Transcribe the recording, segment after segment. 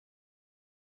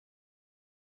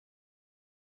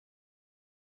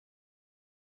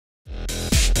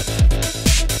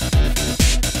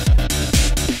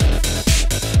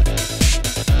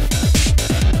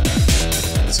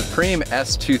Supreme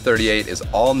S238 is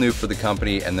all new for the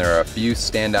company, and there are a few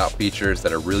standout features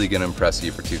that are really going to impress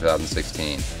you for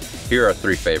 2016. Here are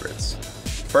 3 favorites.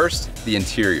 First, the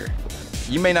interior.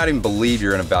 You may not even believe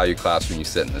you're in a value class when you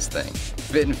sit in this thing.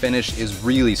 Fit and finish is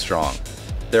really strong.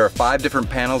 There are 5 different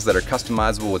panels that are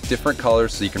customizable with different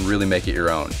colors so you can really make it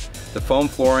your own. The foam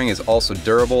flooring is also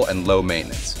durable and low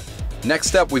maintenance.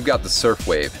 Next up, we've got the Surf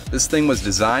Wave. This thing was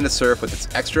designed to surf with its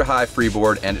extra high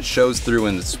freeboard, and it shows through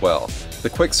in the swell. The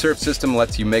quick surf system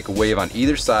lets you make a wave on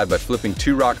either side by flipping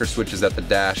 2 rocker switches at the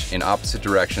dash in opposite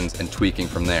directions and tweaking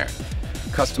from there.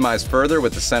 Customize further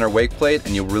with the center wake plate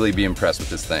and you'll really be impressed with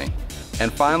this thing.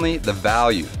 And finally, the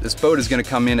value. This boat is going to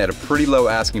come in at a pretty low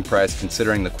asking price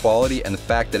considering the quality and the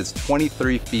fact that it's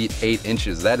 23 feet 8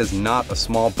 inches. That is not a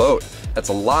small boat. That's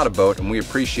a lot of boat, and we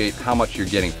appreciate how much you're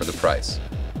getting for the price.